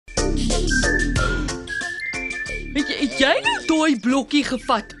Het jy nou daai blokkie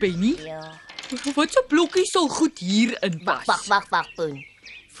gevat, Penny? Ja. Wat 'n blokkie sal goed hier inpas? Wag, Poen.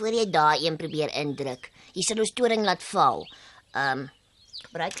 Voor jy daar een probeer indruk. Jy sal ons toring laat val.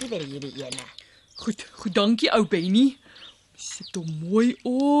 Gebruik liewer hierdie ene. Goed, dankie ou Penny. Sit hom mooi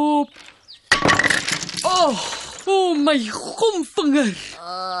op. Oh, my gomvinger.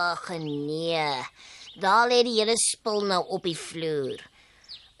 Ag nee. Daar lê die hele spul nou op die vloer.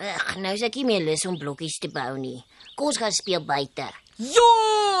 Nou is ek nie meer lus om blokkies te bou nie. Kom ons gaan speel buite.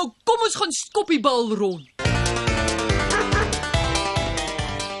 Ja, kom ons gaan skoppiebal rond.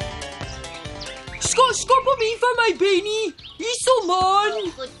 Skop hom hier van my, Benny. Hierso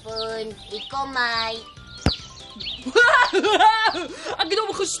man. Goed, Poen. Hier kom my. Ek het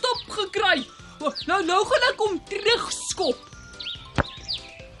hom gestop gekry. Nou gaan ek hom terugskop.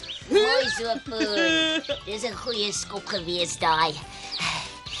 Mooi so, Poen. Dis 'n goeie skop gewees daai.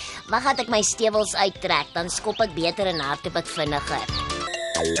 Wag dat ek my stewels uittrek, dan skop ek beter en hardloop ek vinniger.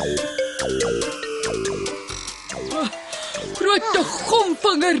 Grote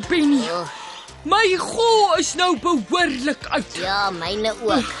gomvinger, Benny. My go is nou behoorlik uit. Ja, myne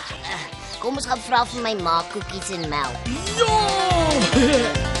ook. Kom ons gaan vra vir my ma koekies en melk. Ja!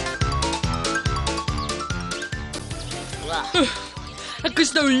 Ek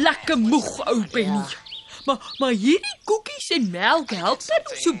is nou lekker moeg, ou Benny. Ja. Maar hierdie koekies en melk help net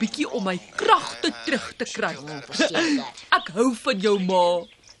so 'n bietjie om my kragte terug te kry. Verseker. Ek hou van jou ma.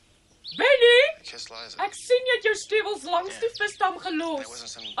 Benny, ek sien jy het jou stewels langs die visdam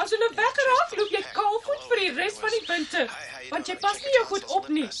gelos. As hulle weggeraak, loop jy kaalvoet vir die res van die winter, want jy pas nie jou goed op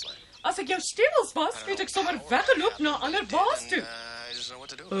nie. As ek jou stewels was, het ek sommer weggeloop na 'n ander baas toe.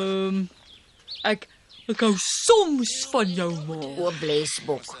 Ek hou soms van jou ma. O,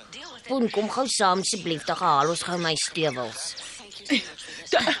 blesbok. Poen, kom gou saam asseblief, dan haal ons gou my stewels.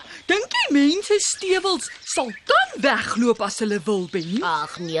 Dink jy mense stewels sal kan wegloop as hulle wil, Benny?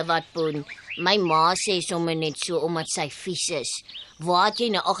 Ag nee, wat Poen. My ma sê sommer net so omdat sy vies is. Waar het jy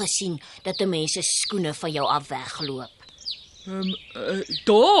nou al gesien dat 'n mens se skoene van jou af wegloop?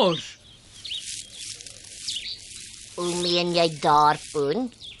 Daar. Hoe meen jy daar,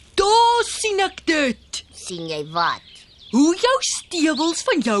 Poen? Daar sien ek dit. Sien jy wat? Hoe jou stewels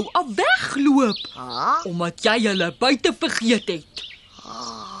van jou af wegloop. Omdat jy hulle buite vergeet het.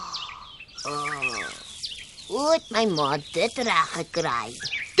 Hoe het my ma dit reg gekry?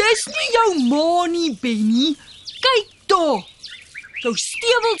 Dis nie jou ma nie, Benny. Kyk daar. Jou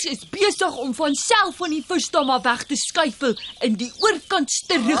stewels is besig om van self van die visdam af weg te skuifel in die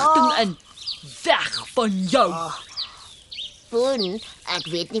oorkantste rigting in. Weg van jou. Poen, ek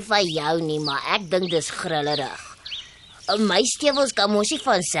weet nie van jou nie, maar ek dink dis grillerig. My stewels kan mos nie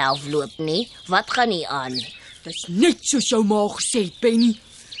van self loop nie. Wat gaan nie aan? Dis net soos jou ma gesê het, Benny.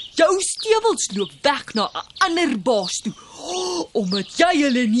 Jou stewels loop weg na 'n ander baas toe. Omdat jy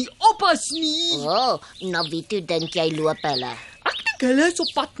hulle nie oppas nie. Nou wie toe dink jy loop hulle? Ek dink hulle is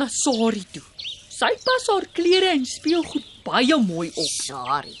op pad na Sari toe. Sy pas haar klere en speelgoed baie mooi op.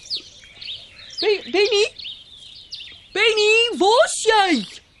 Sari. Benny, waar's jy?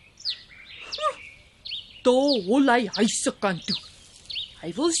 Daar hol hy huis se kant toe.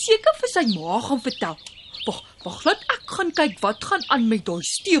 Hy wil seker vir sy ma gaan vertel. Wag, laat ek gaan kyk wat gaan aan met daai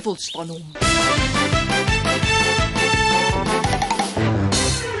stewels van hom.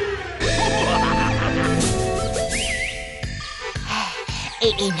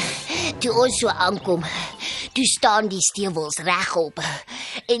 En toe ons so aankom, toe staan die stewels regop.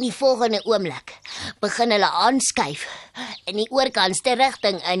 En die volgende oomblik begin hulle aanskuif in die oorkantste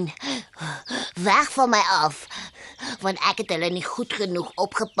rigting in. Weg van my af, want ek het hulle nie goed genoeg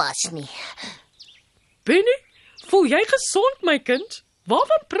opgepas nie. Benny, voel jy gesond, my kind?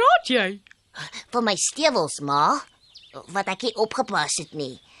 Waarvan praat jy? Van my stewels, ma, wat ek nie opgepas het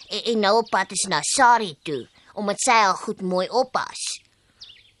nie. En nou op pad is na Sari toe, omdat sy al goed mooi oppas.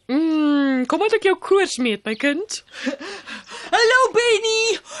 Kom wat ek jou koors meet, my kind. Hallo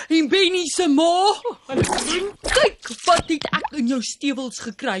Benny, en Benny se ma. Kyk wat het ek in jou stewels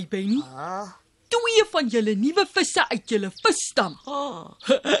gekry, Benny. 2 van julle nuwe visse uit julle visdam.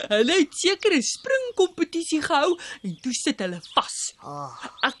 Hulle het seker 'n springkompetisie gehou en toe sit hulle vas.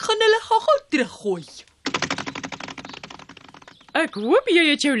 Ek gaan hulle gou teruggooi. Ek hoop jy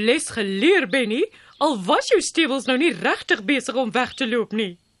het jou les geleer, Benny. Al was jou stewels nou nie regtig besig om weg te loop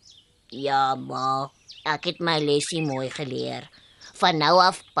nie. Ja, ma, ek het my lesie mooi geleer. Van nou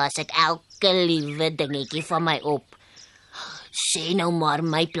af pas ek elke liewe dingetjie van my op. Sê nou maar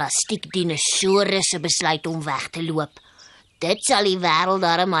my plastiek dinosourusse besluit om weg te loop. Dit sal die wêreld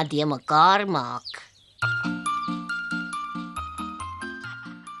darem maar de mekaar maak.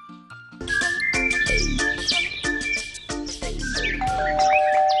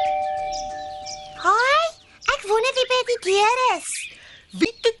 deur is.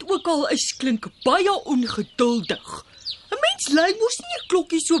 Wie dit ook al is, klink baie ongeduldig. 'n Mens lei mos nie 'n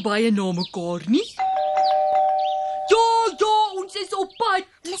klokkie so baie na mekaar nie. Ja, ons is op pad.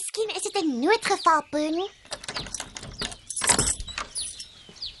 Miskien is dit 'n noodgeval, Poen.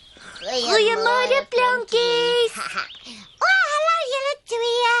 Goeiemôre, plonkies. Hallo julle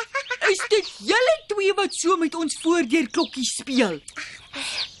twee. Is dit julle twee wat so met ons voordeur klokkie speel?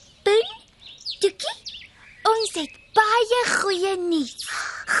 Poen, Toekie, ons het baie goeie nuus.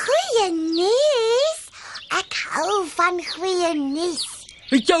 Goeie nuus? Ek hou van goeie nuus.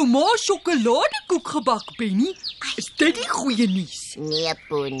 Het jou ma sjokoladekoek gebak, Benny? Is dit die goeie nuus? Nee,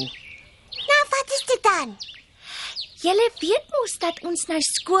 Poen. Nou, wat is dit dan? Julle weet mos dat ons nou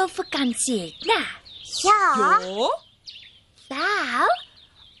skoolvakansie het, né? Ja. Wel,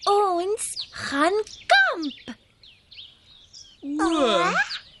 ons gaan kamp. O,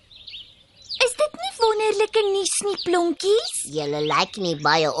 Is dit nie wonderlike nuus nie, plonkies? Julle lyk nie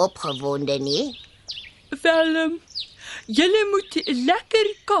baie opgewonde nie. wel, julle moet lekker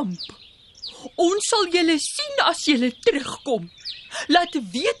kamp. Ons sal julle sien as julle terugkom. Laat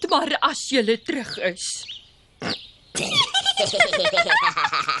weet maar as julle terug is.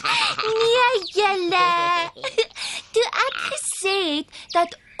 Nee, julle. Toe ek gesê het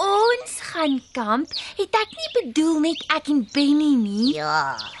dat ons gaan kamp, het ek nie bedoel net ek en Benny nie.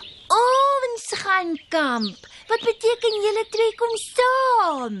 Ja. Ons gaan kamp. Wat beteken julle twee kom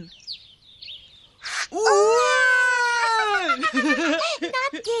saam?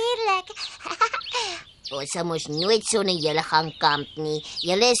 Natuurlijk. Ons moes nooit sonder julle gaan kamp nie.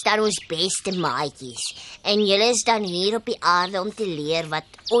 Julle is dan ons beste maatjies. En julle is dan hier op die aarde om te leer wat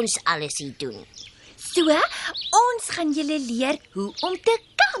ons alles hier doen. So, ons gaan julle leer hoe om te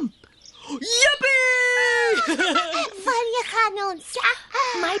kamp. Jippie! Wanneer gaan ons?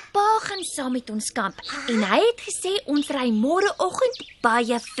 My pa gaan saam met ons kamp en hy het gesê ons ry môreoggend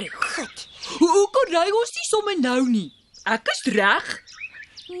baie vroeg. Goed. Hoe kan ry ons nie sommer nou nie? Ek is reg.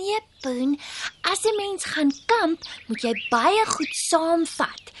 Nee, Poen, as 'n mens gaan kamp, moet jy baie goed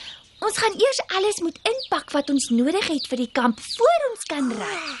saamvat. Ons gaan eers alles moet inpak wat ons nodig het vir die kamp voor ons kan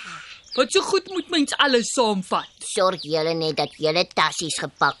ry. Wat so goed moet mens alles saamvat? Sorg julle net dat julle tassies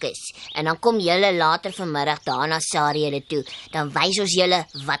gepak is. En dan kom julle later vanmiddag daar na Sarie hulle toe. Dan wys ons julle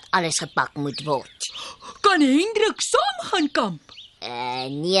wat alles gepak moet word. Kan Hendrik saam gaan kamp?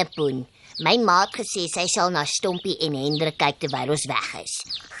 Nee, Poen. My ma het gesê sy sal na Stompie en Hendrik kyk terwyl ons weg is.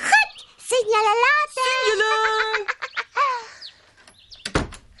 Goed, sien julle later. Julle!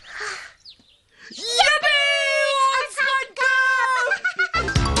 Jippie! Ons gaan kamp!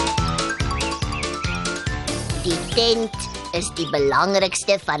 Die tent is die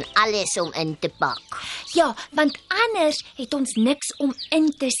belangrikste van alles om in te pak. Ja, want anders het ons niks om in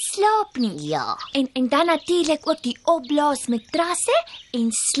te slaap nie. Ja. En dan natuurlik ook die opblaasmatrasse en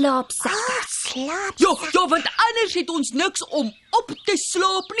slaapsakke. Slaap. Ja, want anders het ons niks om op te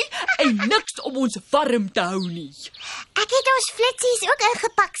slaap nie en niks om ons warm te hou nie. Ek het ons flitsies ook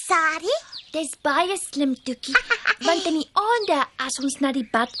ingepak, Sarie. Dis baie slim, Toekie, want in die aande as ons na die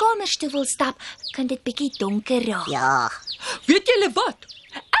badkamers toe wil stap, kan dit bietjie donker raak. Ja. Weet julle wat?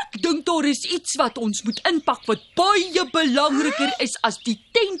 Ek dink daar is iets wat ons moet inpak wat baie belangriker is as die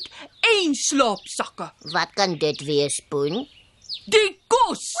tent en slaapsakke. Wat kan dit wees, Poen? Die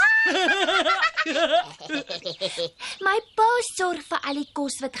kos! My pa sorg vir al die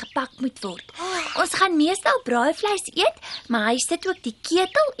kos wat gepak moet word. Ons gaan meestal braaivleis eet, maar hy sit ook die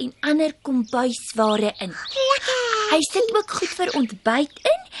ketel en ander kombuisware in. Hy sit ook goed vir ontbyt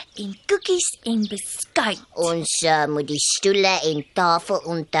in en koekies en beskuit. Ons moet die stoele en tafel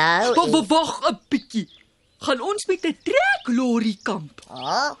onthou. Maar wag 'n bietjie. Gaan ons met 'n treklorry kamp?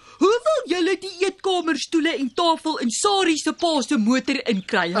 Oh, Hoe wil julle die eetkamerstoele en tafel in Sarie se pa se motor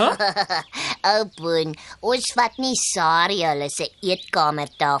inkry, hè? Poen, ons vat nie Sarie hulle se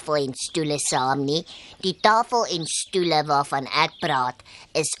eetkamertafel en stoele saam nie. Die tafel en stoele waarvan ek praat,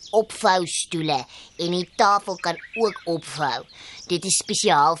 is opvoustoele en die tafel kan ook opvou. Dit is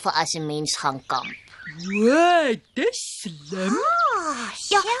spesiaal vir as 'n mens gaan kamp. O, dis slim.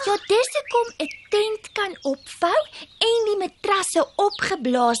 Ja, dis hoekom 'n tent kan opvou en die matrasse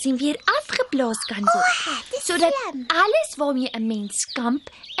opgeblaas en weer afgeblaas kan word, sodat alles waarmee 'n mens kamp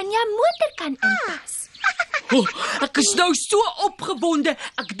in jou motor kan inpas. Ek is nou so opgewonde.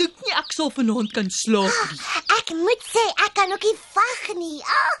 Ek dink nie ek sal vanaand kan slaap nie. Ek moet sê, ek kan ook nie wag nie.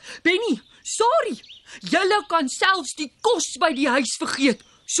 Benny, sorry. Julle kan selfs die kos by die huis vergeet,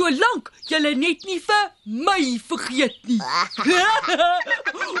 solank julle net nie vir my vergeet nie.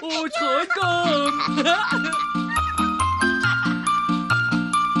 Ons gaan kom.